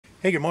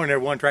Hey, good morning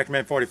everyone,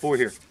 Tractorman 44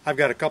 here. I've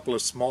got a couple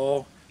of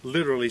small,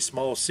 literally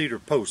small cedar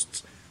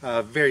posts,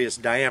 various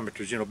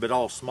diameters, but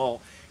all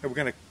small. And we're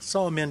going to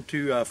saw them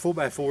into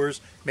 4x4s,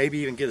 maybe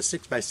even get a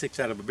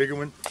 6x6 out of a bigger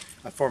one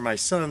for my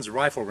son's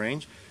rifle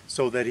range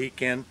so that he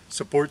can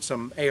support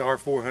some AR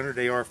 400,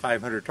 AR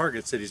 500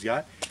 targets that he's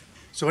got.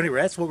 So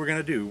anyway, that's what we're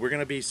going to do. We're going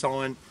to be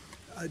sawing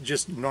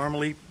just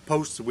normally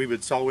posts that we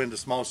would saw into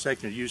small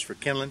sections used for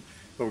kindling.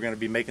 But we're going to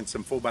be making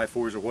some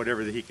 4x4s or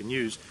whatever that he can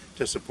use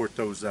to support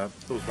those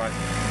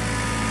rifles.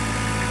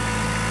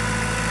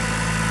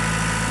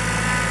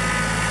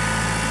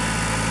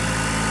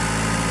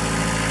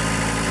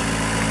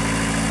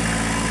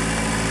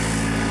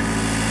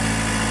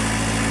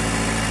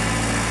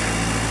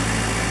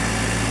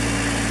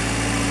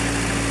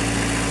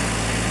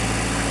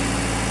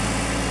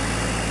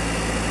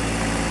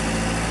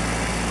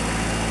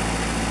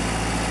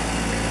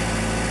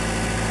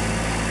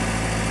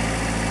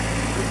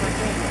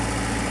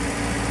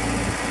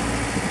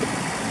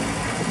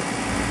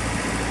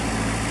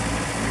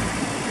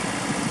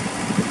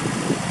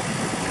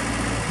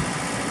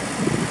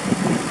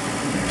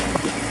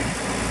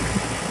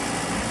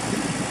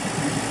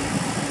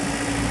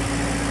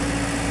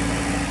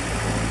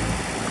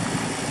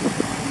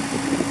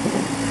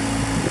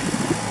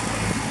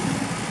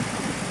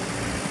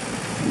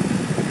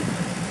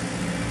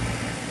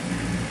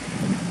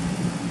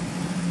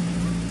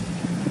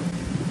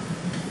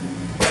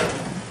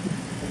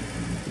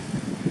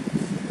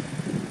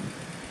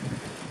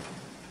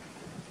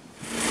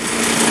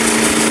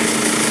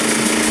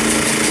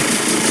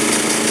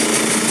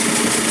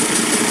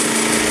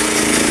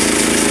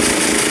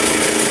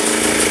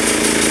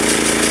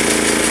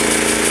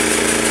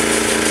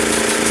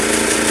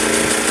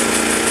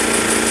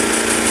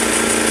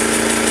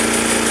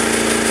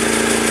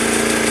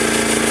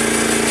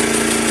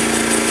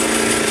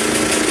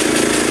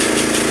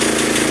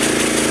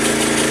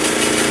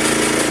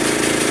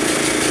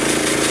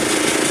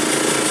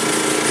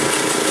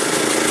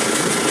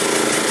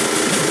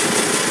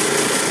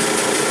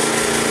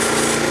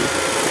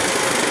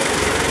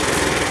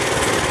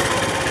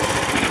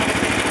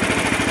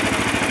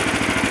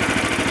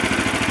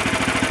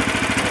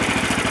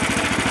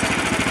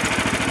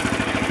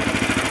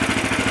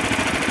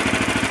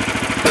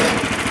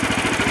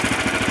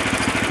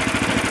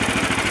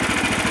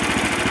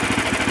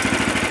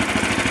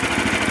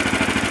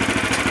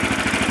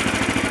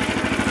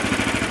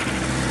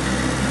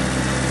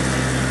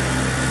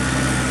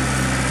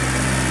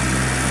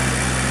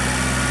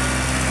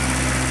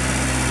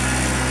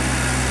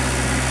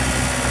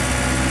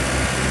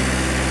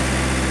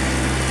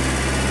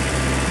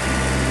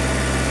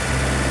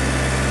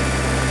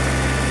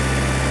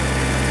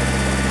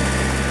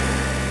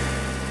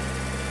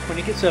 When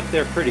he gets up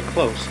there pretty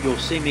close, you'll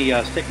see me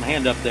stick my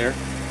hand up there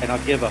and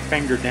I'll give a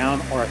finger down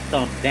or a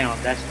thumb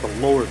down. That's to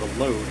lower the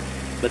load.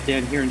 But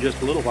then here in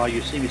just a little while,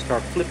 you'll see me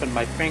start flipping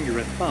my finger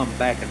and thumb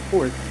back and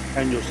forth,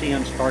 and you'll see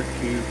him start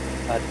to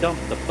dump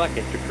the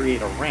bucket to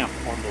create a ramp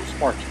on those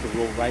sparks to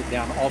roll right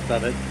down off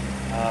of it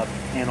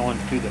and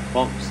onto the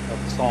bunks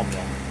of the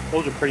sawmill.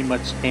 Those are pretty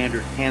much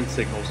standard hand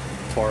signals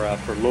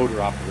for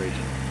loader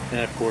operation.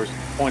 And of course,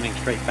 pointing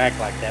straight back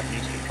like that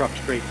means you truck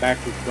straight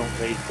backwards, don't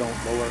raise,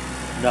 don't lower,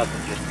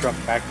 nothing, just truck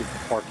backwards, the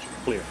parts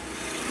are clear.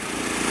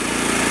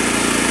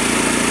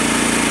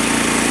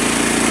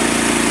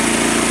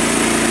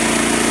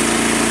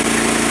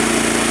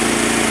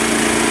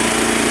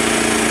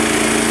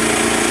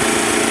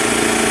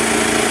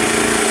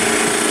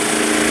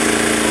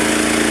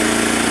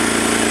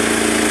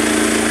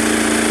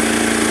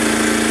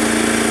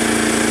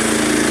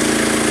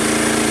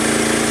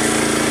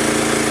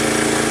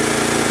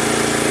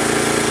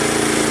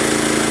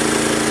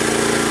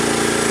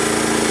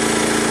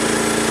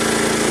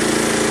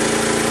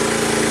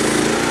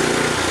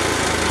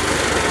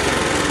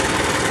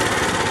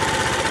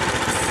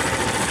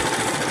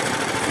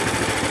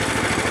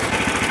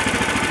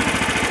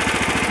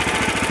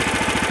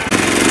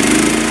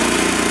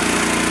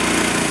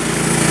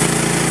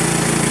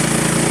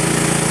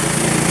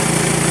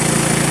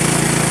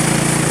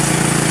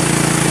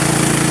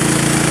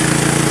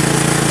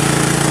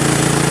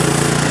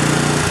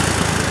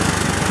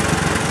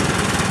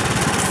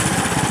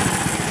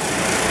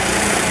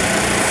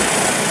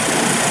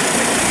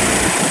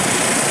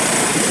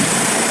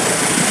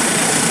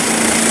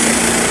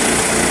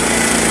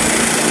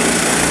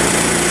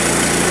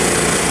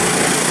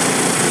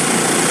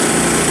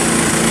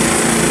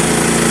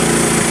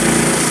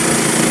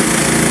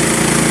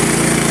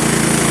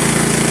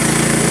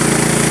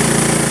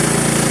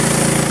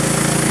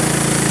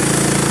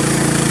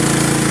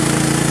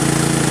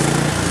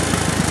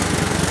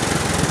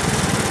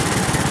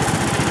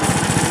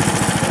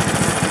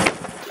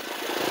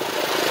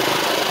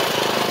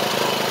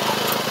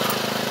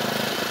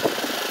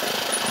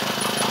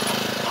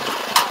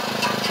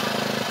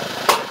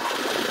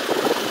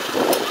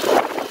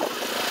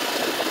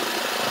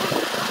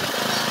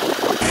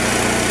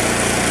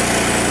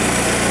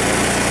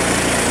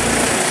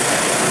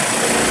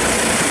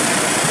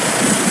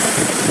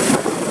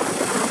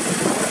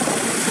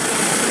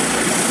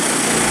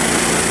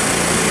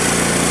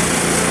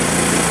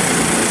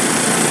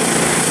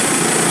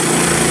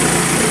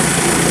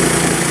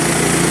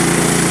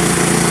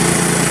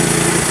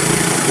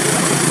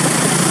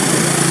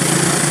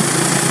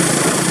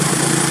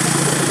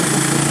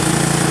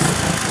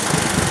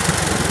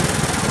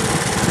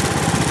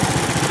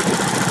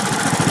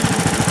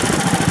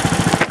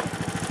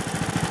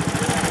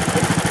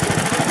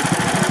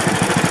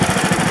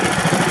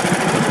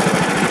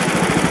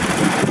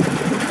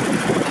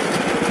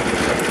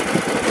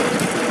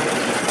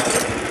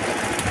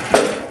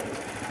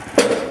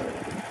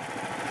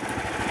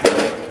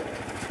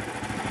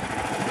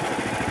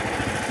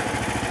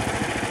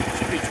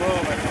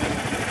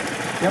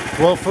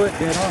 12 foot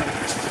dead on.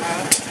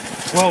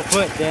 12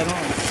 foot dead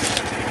on.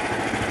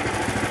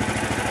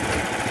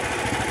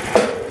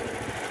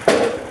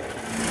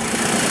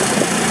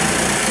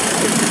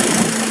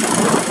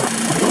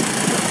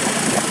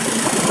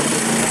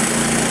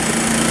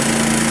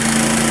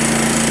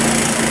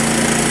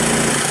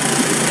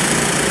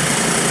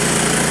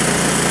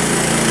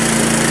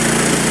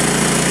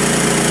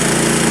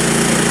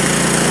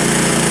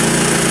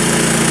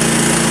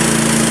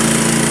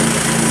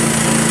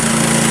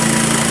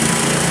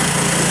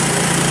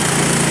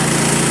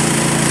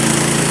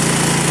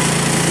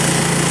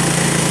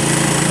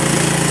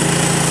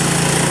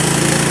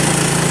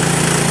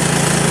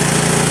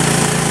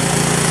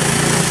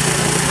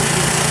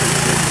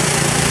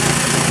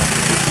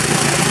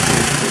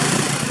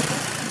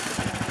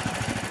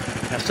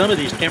 Some of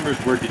these timbers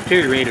were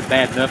deteriorated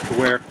bad enough to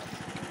where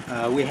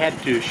we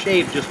had to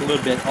shave just a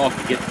little bit off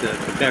to get the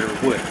better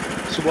wood.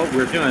 So what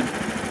we're doing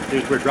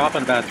is we're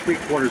dropping about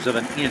 3/4 of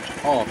an inch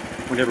off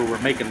whenever we're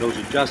making those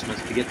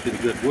adjustments to get to the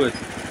good wood.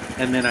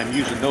 And then I'm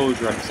using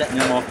those, or I'm setting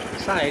them off to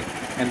the side,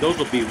 and those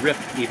will be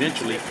ripped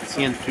eventually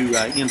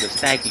into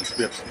stacking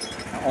strips,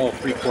 all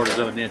 3/4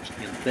 of an inch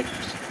in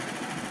thickness.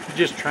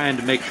 Just trying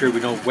to make sure we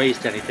don't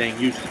waste anything,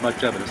 use as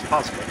much of it as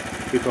possible,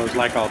 because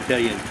like I'll tell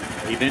you,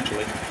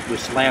 eventually the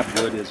slab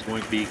wood is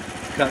going to be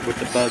cut with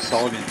the buzz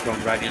saw and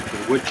thrown right into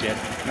the woodshed,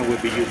 and we'll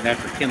be using that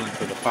for kindling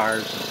for the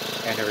fires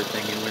and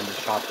everything in the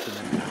shops and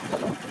in the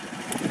house.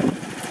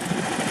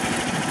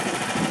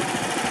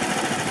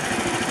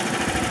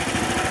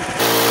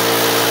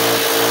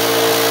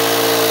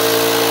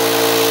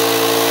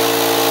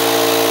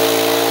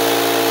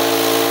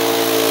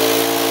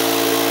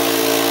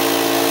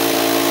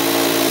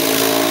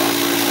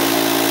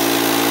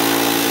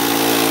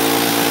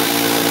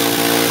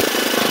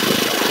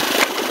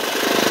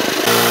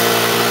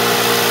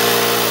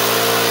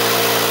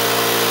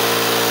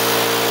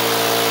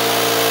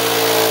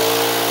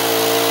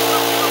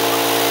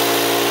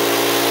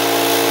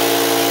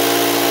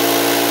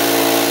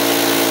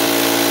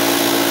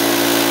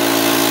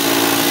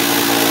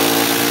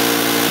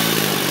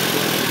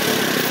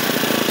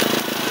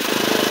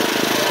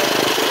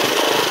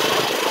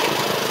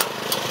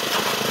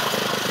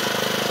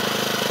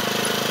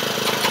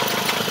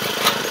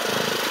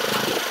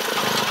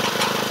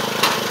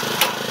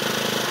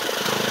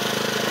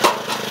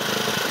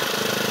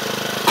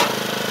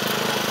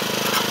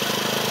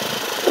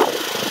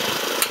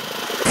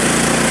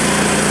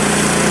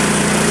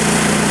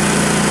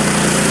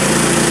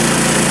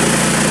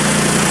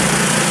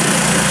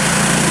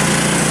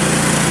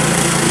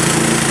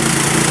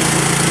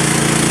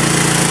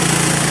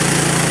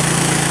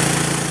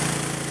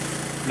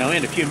 Now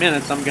in a few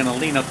minutes I'm going to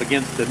lean up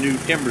against the new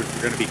timbers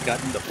we're going to be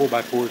cutting, the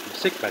 4x4s and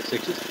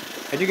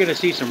 6x6s, and you're going to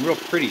see some real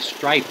pretty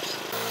stripes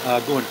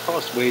going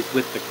crossways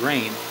with the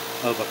grain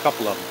of a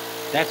couple of them.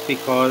 That's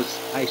because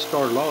I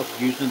started off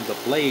using the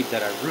blade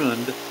that I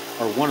ruined,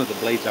 or one of the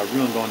blades I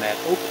ruined on that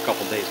oak a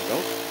couple days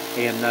ago,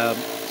 and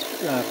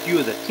a few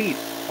of the teeth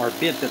are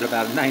bent at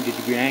about a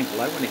 90-degree angle.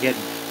 I went ahead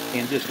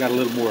and just got a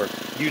little more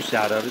use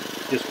out of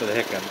it just for the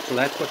heck of it. So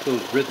that's what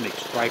those rhythmic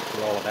stripes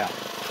are all about.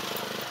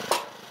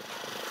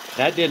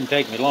 That didn't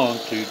take me long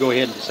to go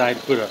ahead and decide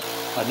to put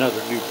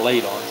another new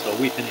blade on, so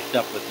we finished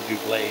up with a new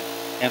blade,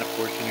 and of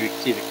course you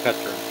can see the cuts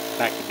are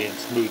back to being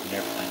smooth and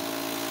everything.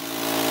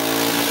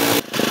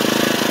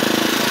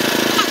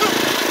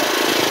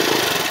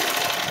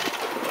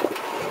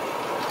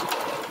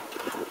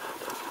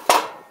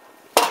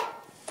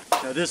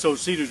 Now this old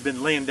cedar's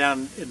been laying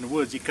down in the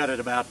woods. He cut it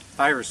about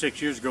 5 or 6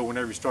 years ago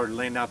whenever he started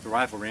laying out the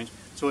rifle range,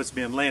 so it's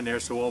been laying there,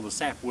 so all the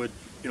sapwood,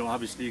 you know,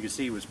 obviously you can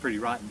see was pretty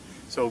rotten.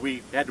 So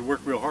we had to work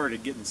real hard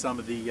at getting some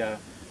of the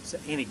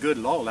any good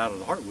laurel out of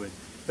the heartwood.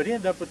 But he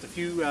ended up with a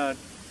few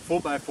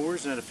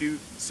 4x4s and a few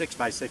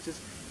 6x6s,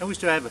 and we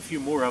still have a few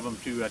more of them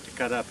to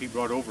cut up. He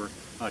brought over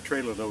a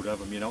trailer load of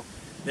them, you know.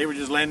 They were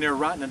just laying there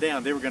rotting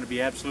down. They were going to be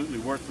absolutely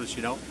worthless,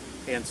 you know.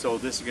 And so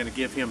this is going to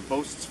give him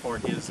posts for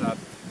his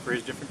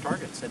different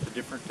targets at the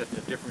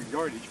different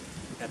yardage.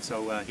 And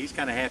so he's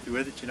kind of happy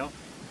with it, you know.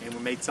 And we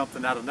made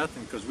something out of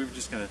nothing because we were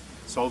just going to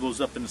saw those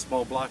up in a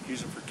small block,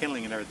 use them for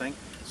kindling and everything.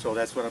 So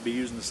that's what I'll be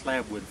using the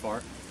slab wood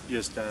for.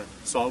 Just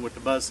saw it with the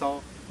buzz saw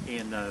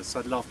and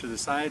set it off to the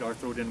side, or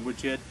throw it in the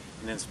woodshed,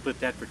 and then split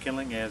that for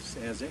kindling as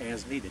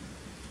needed.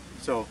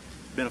 So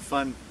it's been a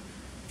fun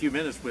few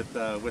minutes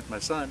with my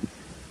son,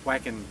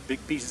 whacking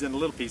big pieces into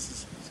little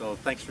pieces. So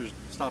thanks for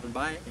stopping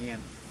by,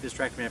 and this is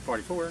Tractor Man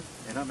 44,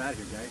 and I'm out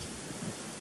here, guys.